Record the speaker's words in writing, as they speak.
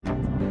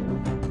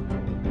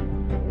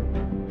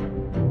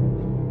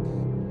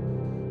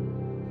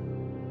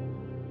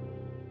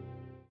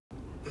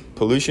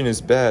Pollution is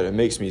bad, it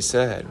makes me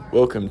sad.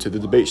 Welcome to the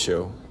debate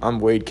show.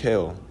 I'm Wade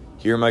Kale.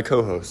 Here are my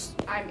co-hosts.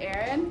 I'm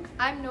Erin.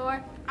 I'm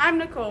Noor. I'm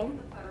Nicole.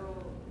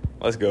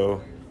 Let's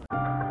go.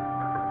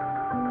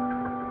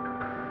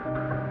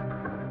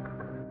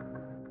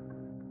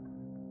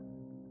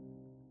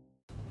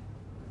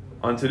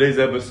 On today's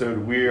episode,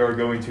 we are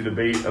going to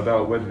debate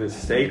about whether the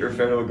state or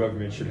federal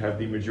government should have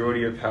the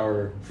majority of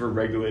power for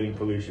regulating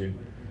pollution.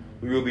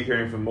 We will be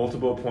hearing from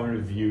multiple points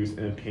of views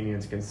and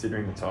opinions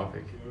considering the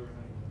topic.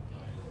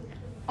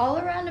 All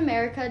around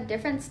America,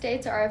 different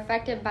states are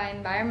affected by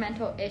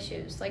environmental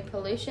issues like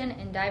pollution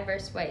in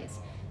diverse ways.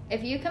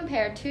 If you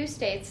compare two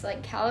states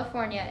like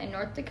California and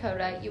North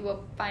Dakota, you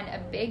will find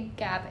a big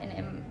gap in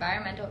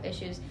environmental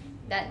issues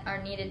that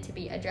are needed to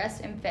be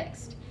addressed and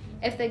fixed.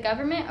 If the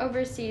government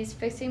oversees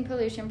fixing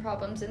pollution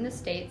problems in the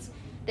states,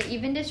 the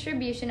even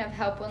distribution of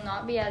help will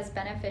not be as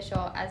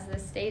beneficial as the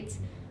states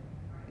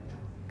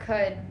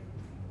could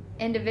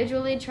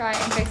individually try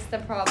and fix the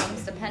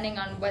problems depending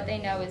on what they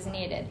know is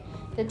needed.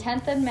 The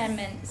 10th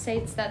Amendment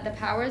states that the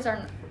powers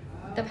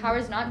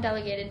not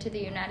delegated to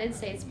the United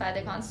States by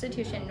the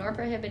Constitution nor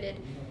prohibited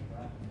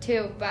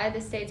to by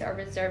the states are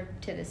reserved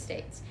to the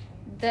states.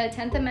 The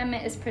 10th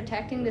Amendment is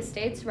protecting the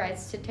states'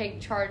 rights to take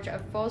charge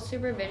of full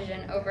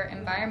supervision over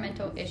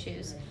environmental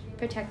issues,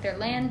 protect their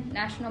land,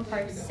 national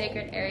parks,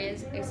 sacred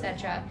areas,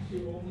 etc.,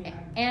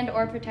 and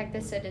or protect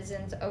the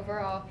citizens'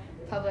 overall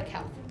public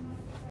health.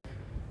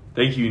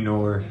 Thank you,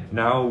 Noor.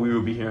 Now we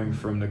will be hearing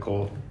from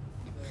Nicole.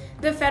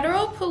 The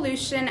Federal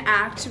Pollution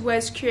Act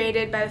was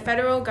created by the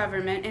federal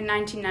government in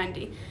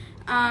 1990.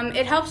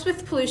 It helps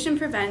with pollution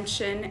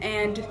prevention,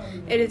 and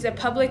it is a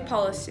public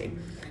policy.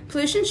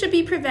 Pollution should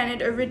be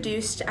prevented or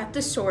reduced at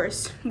the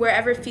source,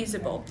 wherever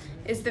feasible,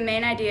 is the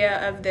main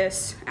idea of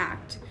this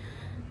act.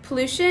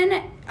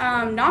 Pollution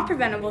not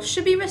preventable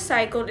should be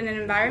recycled in an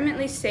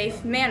environmentally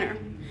safe manner.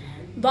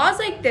 Laws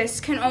like this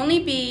can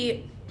only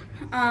be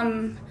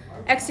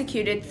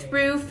executed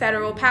through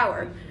federal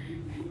power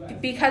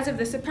because of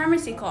the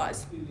Supremacy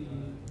Clause.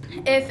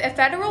 If a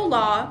federal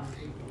law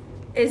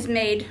is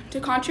made to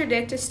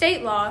contradict a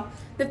state law,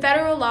 the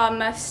federal law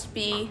must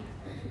be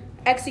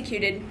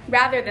executed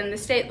rather than the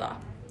state law.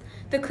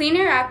 The Clean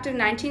Air Act of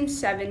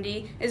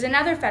 1970 is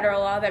another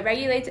federal law that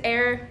regulates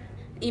air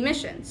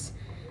emissions.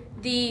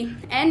 The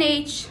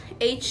NHHQS,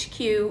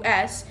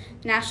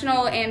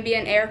 National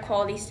Ambient Air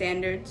Quality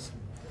Standards,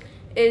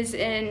 is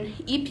an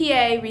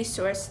EPA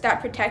resource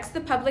that protects the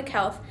public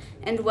health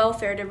and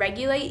welfare to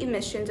regulate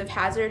emissions of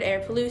hazard air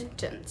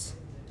pollutants.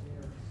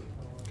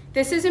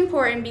 This is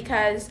important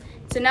because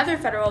it's another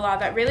federal law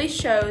that really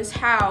shows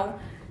how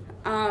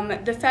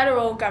the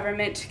federal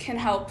government can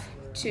help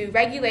to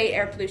regulate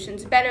air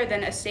pollutions better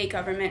than a state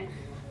government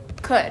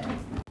could.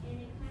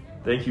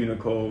 Thank you,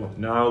 Nicole.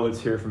 Now let's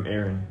hear from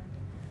Erin.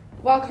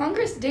 While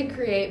Congress did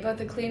create both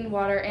the Clean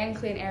Water and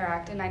Clean Air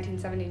Act in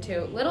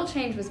 1972, little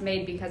change was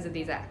made because of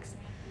these acts.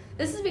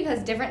 This is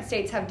because different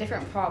states have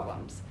different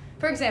problems.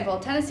 For example,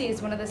 Tennessee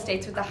is one of the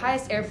states with the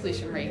highest air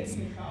pollution rates.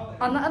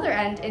 On the other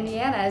end,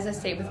 Indiana is a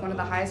state with one of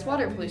the highest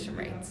water pollution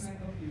rates.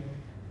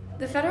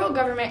 The federal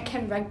government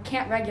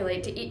can't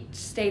regulate to each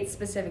state's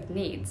specific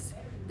needs.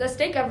 The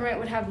state government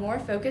would have more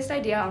focused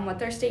idea on what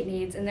their state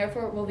needs and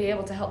therefore will be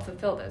able to help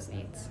fulfill those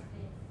needs.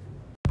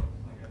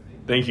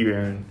 Thank you,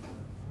 Erin.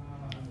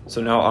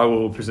 So now I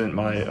will present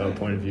my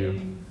point of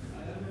view.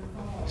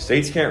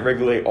 States can't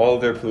regulate all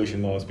of their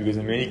pollution laws because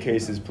in many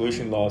cases,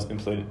 pollution laws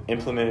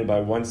implemented by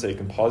one state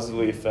can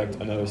positively affect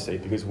another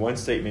state because one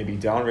state may be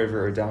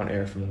downriver or down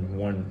air from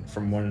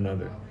one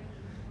another.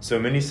 So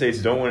many states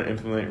don't want to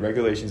implement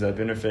regulations that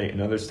benefit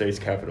another state's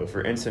capital.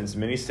 For instance,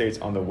 many states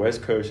on the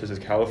West Coast, such as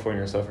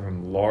California, are suffering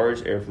from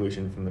large air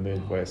pollution from the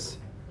Midwest,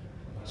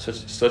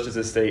 such as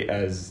a state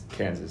as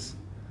Kansas.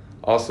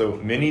 Also,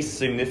 many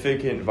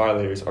significant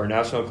violators are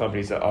national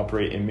companies that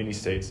operate in many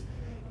states.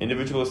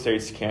 Individual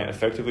states can't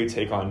effectively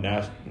take on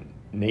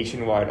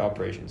nationwide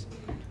operations.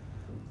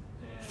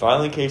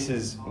 Filing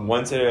cases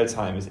one state at a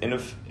time is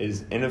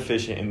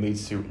inefficient and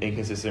leads to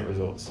inconsistent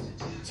results.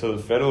 So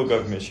the federal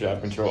government should have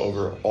control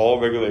over all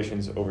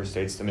regulations over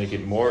states to make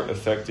it more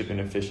effective and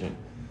efficient,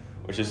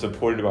 which is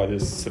supported by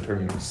this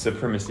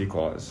Supremacy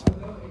Clause.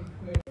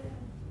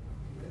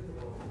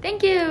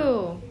 Thank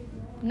you!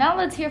 Now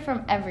let's hear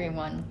from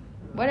everyone.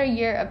 What are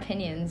your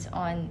opinions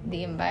on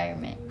the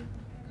environment?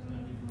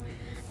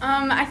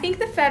 I think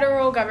the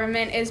federal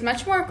government is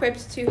much more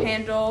equipped to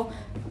handle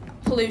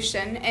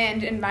pollution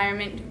and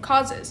environment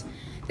causes.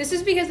 This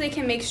is because they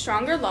can make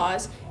stronger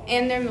laws,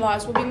 and their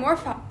laws will be more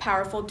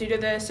powerful due to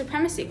the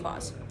Supremacy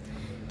Clause.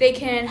 They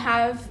can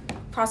have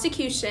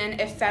prosecution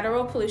if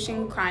federal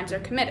pollution crimes are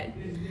committed.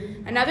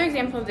 Another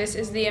example of this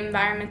is the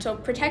Environmental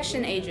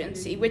Protection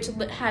Agency, which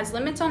has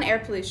limits on air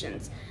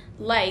pollutions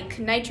like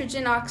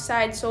nitrogen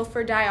oxide,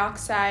 sulfur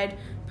dioxide,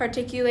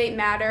 particulate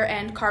matter,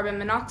 and carbon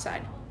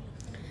monoxide.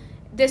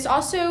 This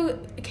also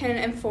can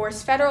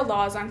enforce federal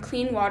laws on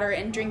clean water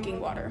and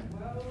drinking water.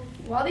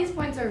 While these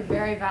points are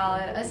very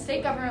valid, a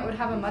state government would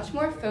have a much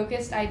more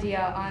focused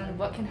idea on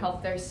what can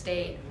help their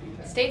state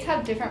States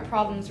have different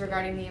problems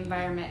regarding the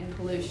environment and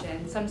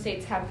pollution. Some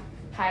states have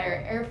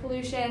higher air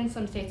pollution,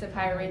 some states have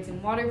higher rates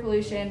in water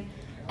pollution,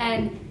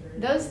 and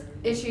those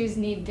issues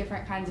need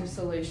different kinds of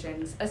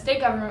solutions. A state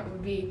government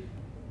would be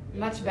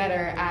much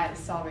better at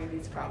solving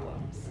these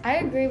problems. I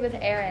agree with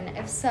Aaron.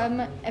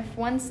 If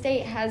one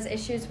state has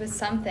issues with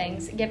some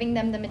things, giving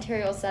them the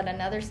materials that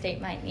another state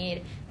might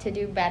need to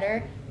do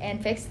better and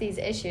fix these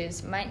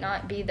issues might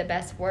not be the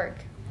best work.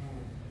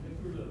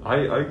 I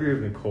agree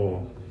with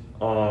Nicole.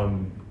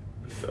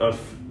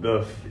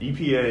 The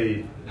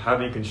EPA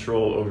having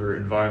control over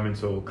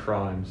environmental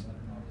crimes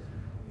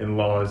and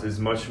laws is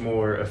much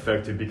more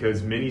effective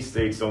because many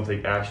states don't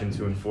take action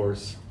to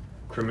enforce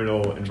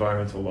criminal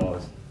environmental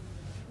laws.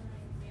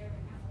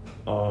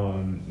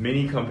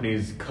 Many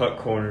companies cut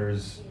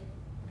corners,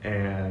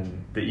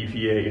 and the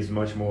EPA is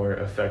much more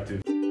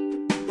effective.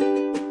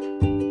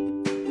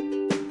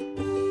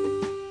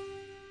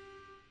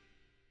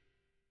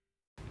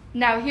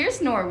 Now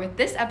here's Noor with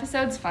this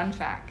episode's fun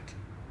fact.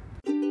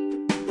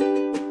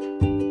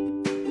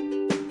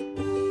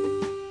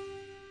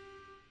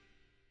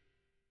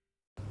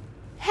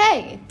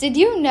 Hey, did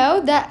you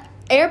know that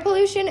air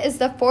pollution is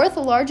the 4th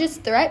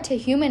largest threat to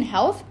human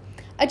health?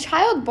 A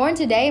child born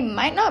today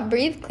might not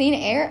breathe clean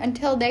air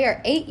until they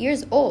are 8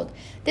 years old.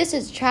 This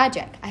is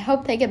tragic. I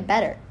hope they get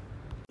better.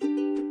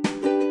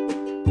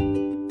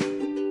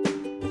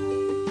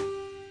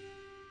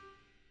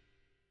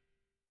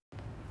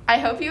 I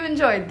hope you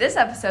enjoyed this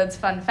episode's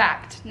fun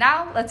fact.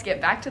 Now let's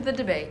get back to the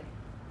debate.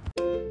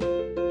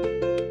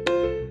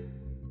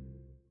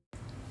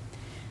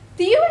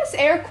 The U.S.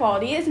 air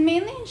quality is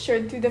mainly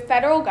ensured through the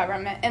federal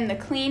government and the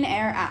Clean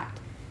Air Act.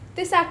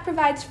 This act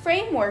provides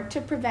framework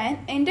to prevent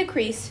and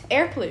decrease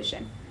air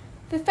pollution.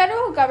 The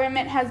federal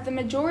government has the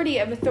majority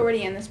of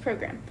authority in this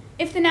program.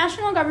 If the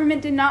national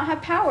government did not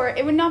have power,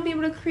 it would not be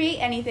able to create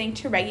anything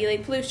to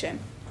regulate pollution.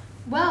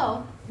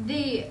 Well,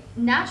 the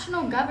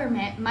national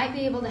government might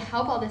be able to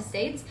help all the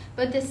states,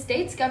 but the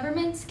states'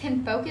 governments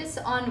can focus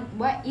on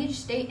what each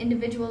state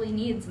individually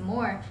needs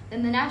more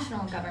than the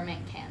national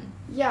government can.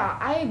 Yeah,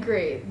 I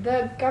agree.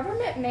 The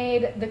government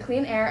made the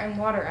Clean Air and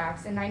Water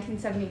Acts in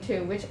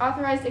 1972, which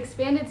authorized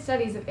expanded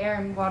studies of air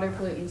and water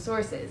pollutant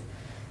sources.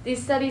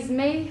 These studies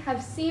may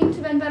have seemed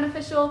to have been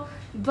beneficial,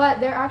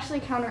 but they're actually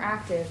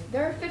counteractive.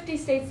 There are 50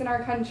 states in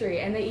our country,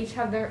 and they each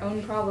have their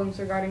own problems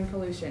regarding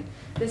pollution.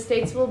 The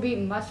states will be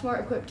much more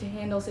equipped to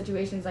handle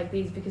situations like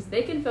these because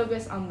they can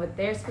focus on what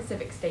their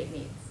specific state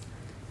needs.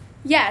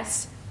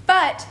 Yes,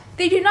 but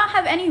they do not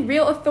have any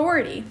real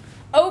authority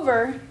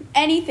over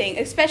anything,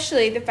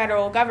 especially the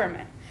federal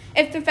government.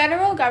 If the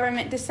federal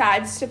government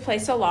decides to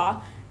place a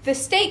law, the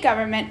state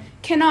government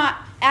cannot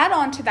add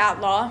on to that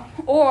law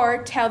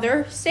or tell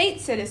their state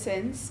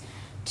citizens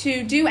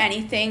to do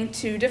anything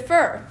to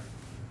defer.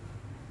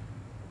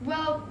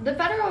 Well,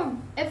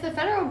 if the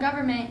federal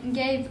government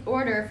gave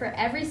order for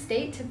every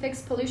state to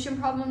fix pollution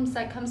problems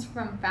that comes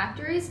from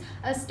factories,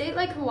 a state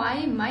like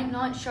Hawaii might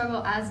not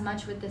struggle as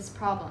much with this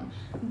problem.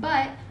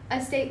 But a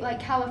state like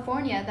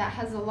California that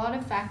has a lot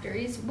of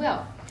factories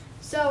will.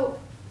 So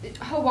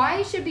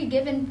Hawaii should be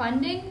given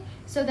funding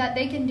so that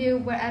they can do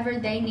whatever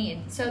they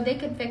need. So they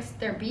could fix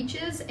their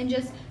beaches and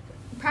just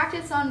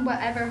practice on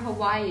whatever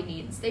Hawaii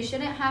needs. They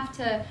shouldn't have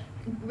to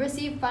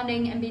receive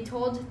funding and be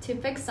told to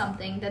fix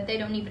something that they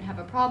don't even have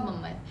a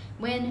problem with,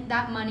 when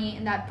that money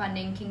and that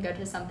funding can go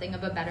to something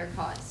of a better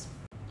cause.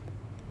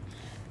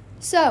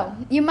 So,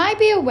 you might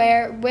be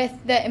aware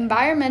with the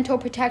Environmental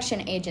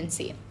Protection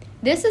Agency.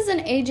 This is an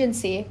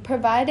agency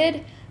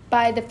provided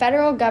by the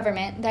federal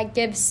government that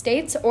gives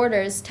states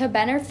orders to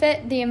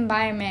benefit the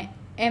environment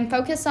and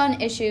focus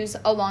on issues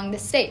along the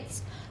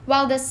states.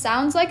 While this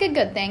sounds like a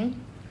good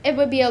thing, it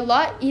would be a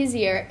lot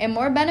easier and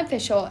more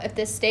beneficial if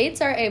the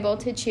states are able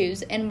to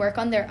choose and work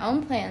on their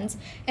own plans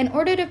in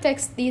order to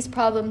fix these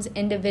problems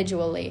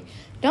individually.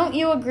 Don't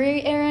you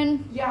agree,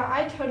 Aaron? Yeah,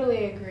 I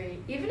totally agree.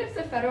 Even if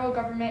the federal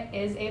government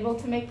is able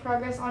to make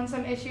progress on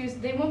some issues,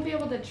 they won't be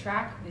able to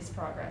track this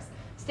progress.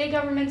 State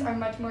governments are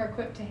much more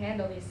equipped to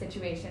handle these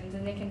situations,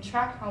 and they can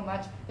track how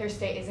much their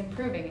state is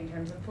improving in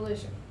terms of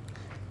pollution.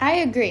 I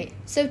agree.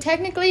 So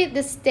technically,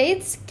 the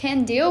states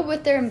can deal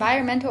with their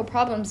environmental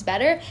problems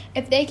better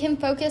if they can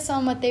focus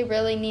on what they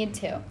really need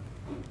to.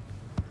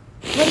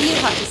 What do you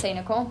have to say,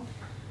 Nicole?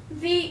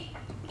 The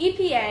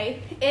EPA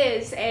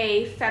is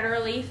a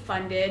federally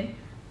funded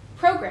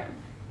program.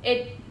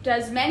 It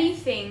does many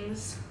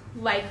things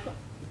like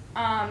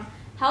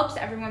helps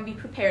everyone be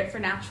prepared for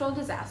natural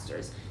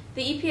disasters.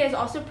 The EPA has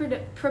also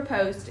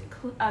proposed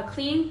a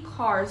Clean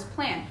Cars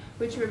plan,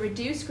 which would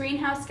reduce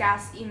greenhouse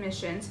gas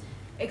emissions,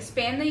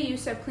 expand the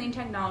use of clean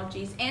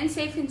technologies, and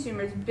save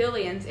consumers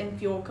billions in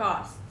fuel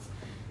costs.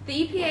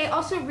 The EPA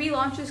also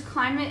relaunches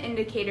climate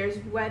indicators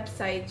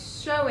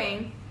websites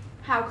showing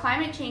how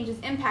climate change is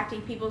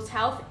impacting people's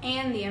health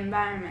and the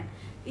environment.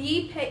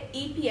 The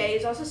EPA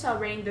is also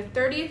celebrating the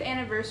 30th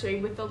anniversary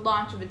with the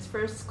launch of its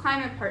first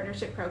climate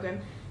partnership program,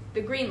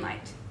 the Green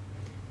Light.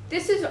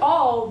 This is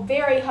all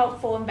very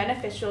helpful and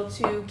beneficial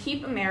to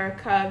keep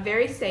America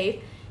very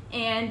safe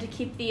and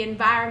keep the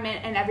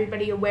environment and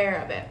everybody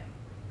aware of it.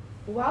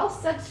 While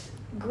such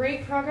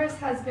great progress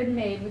has been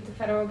made with the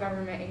federal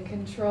government in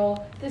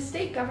control, the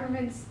state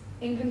governments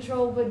in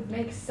control would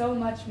make so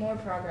much more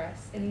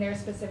progress in their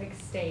specific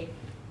state.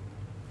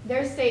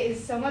 Their state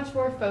is so much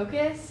more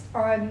focused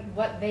on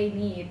what they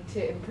need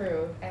to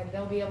improve, and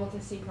they'll be able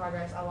to see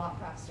progress a lot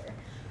faster.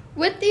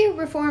 With the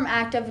Reform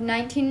Act of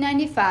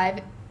 1995,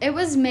 it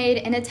was made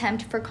an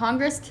attempt for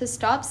Congress to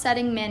stop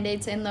setting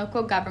mandates in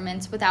local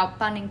governments without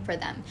funding for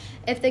them.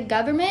 If the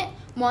government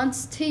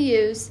wants to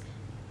use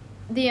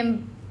the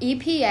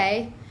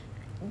EPA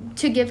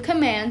to give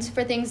commands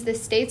for things the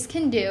states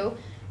can do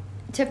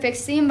to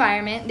fix the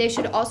environment, they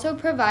should also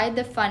provide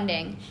the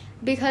funding,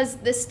 because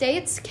the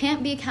states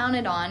can't be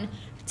counted on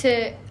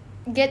to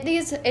get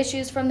these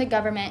issues from the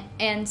government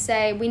and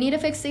say, we need to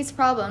fix these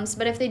problems,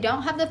 but if they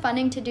don't have the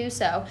funding to do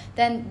so,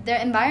 then their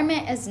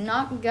environment is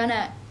not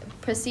gonna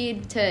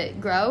proceed to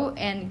grow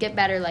and get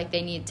better like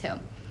they need to.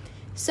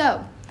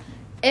 So,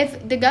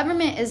 if the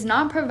government is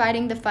not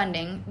providing the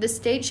funding, the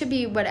state should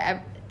be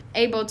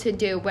able to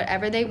do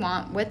whatever they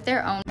want with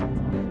their own.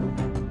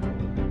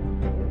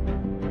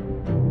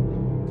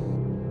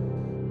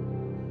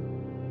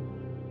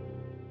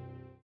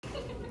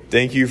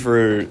 Thank you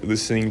for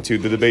listening to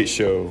The Debate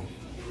Show.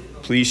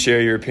 Please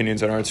share your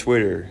opinions on our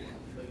Twitter.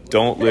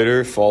 Don't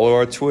litter, follow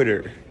our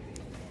Twitter.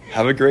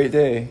 Have a great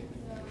day.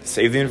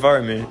 Save the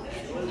environment.